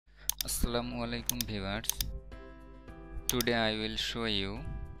Assalamualaikum viewers. Today I will show you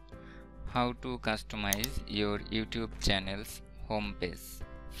how to customize your YouTube channel's homepage.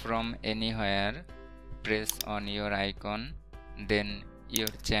 From anywhere, press on your icon, then your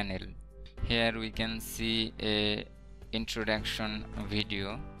channel. Here we can see a introduction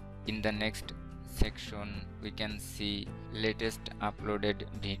video. In the next section we can see latest uploaded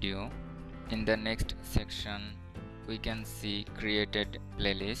video. In the next section we can see created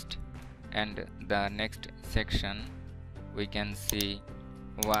playlist, and the next section we can see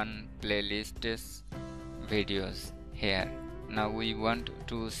one playlist's videos here. Now we want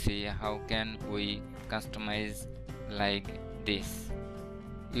to see how can we customize like this.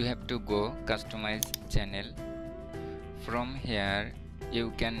 You have to go customize channel. From here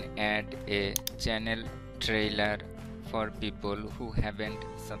you can add a channel trailer for people who haven't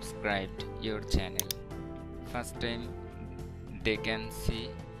subscribed your channel. First time they can see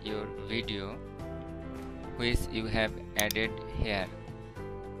your video which you have added here,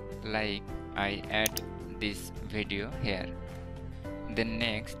 like I add this video here. Then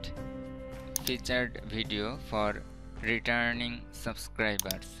next, featured video for returning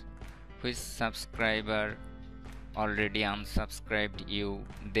subscribers. Which subscriber already unsubscribed you,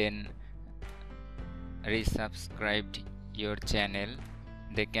 then resubscribed your channel,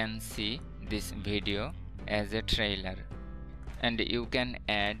 they can see this video as a trailer. And you can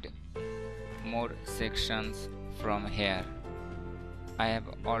add more sections from here. I have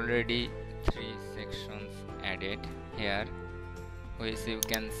already 3 sections added here, which you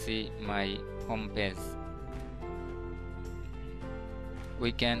can see my home page.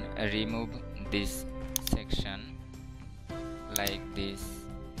 We can remove this section like this,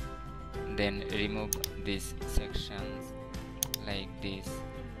 then remove these sections like this,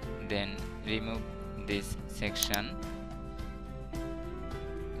 then remove this section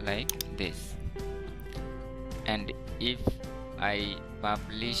like this. And if I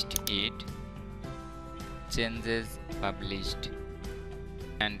published it, changes published,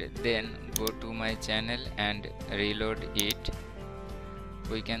 and then go to my channel and reload it,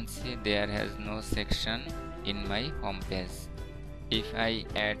 we can see there has no section in my home page. If I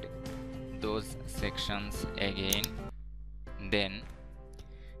add those sections again, then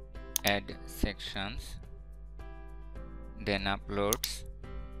add sections, then uploads.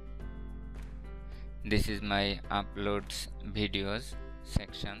 This is my uploads videos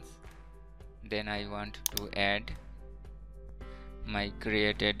sections. Then I want to add my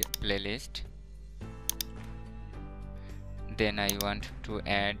created playlist. Then I want to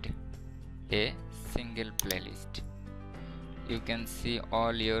add a single playlist. You can see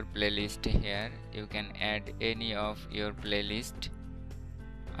all your playlist here. You can add any of your playlist.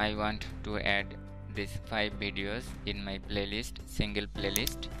 I want to add these 5 videos in my playlist, single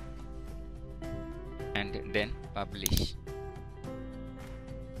playlist, and then publish.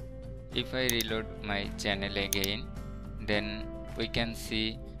 If I reload my channel again, then we can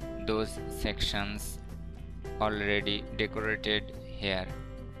see those sections already decorated here.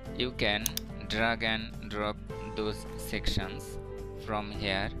 You can drag and drop those sections from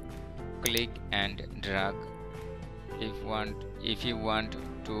here. Click and drag. If you want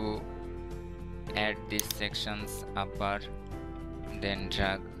to add these sections upper, then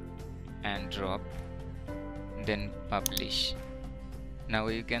drag and drop, then publish. Now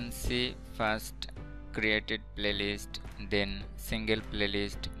you can see first created playlist, then single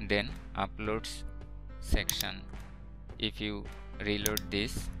playlist, then uploads section. If you reload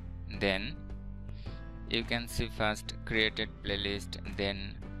this, then you can see first created playlist,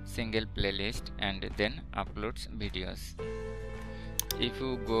 then single playlist, and then uploads videos. If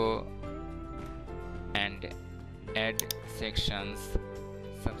you go and add sections,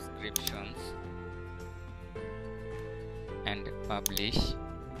 subscriptions, and publish,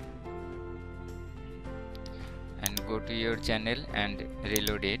 and go to your channel and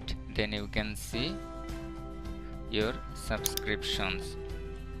reload it, then you can see your subscriptions,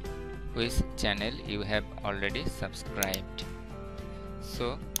 which channel you have already subscribed.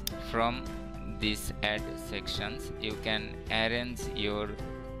 So from these add sections you can arrange your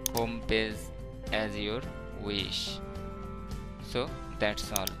home page as your wish. So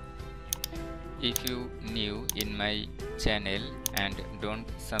that's all. If you new in my channel and don't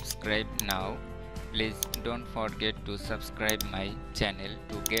subscribe now, please don't forget to subscribe my channel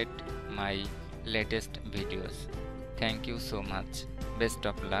to get my latest videos. Thank you so much. Best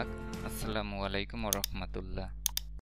of luck. Assalamualaikum warahmatullah.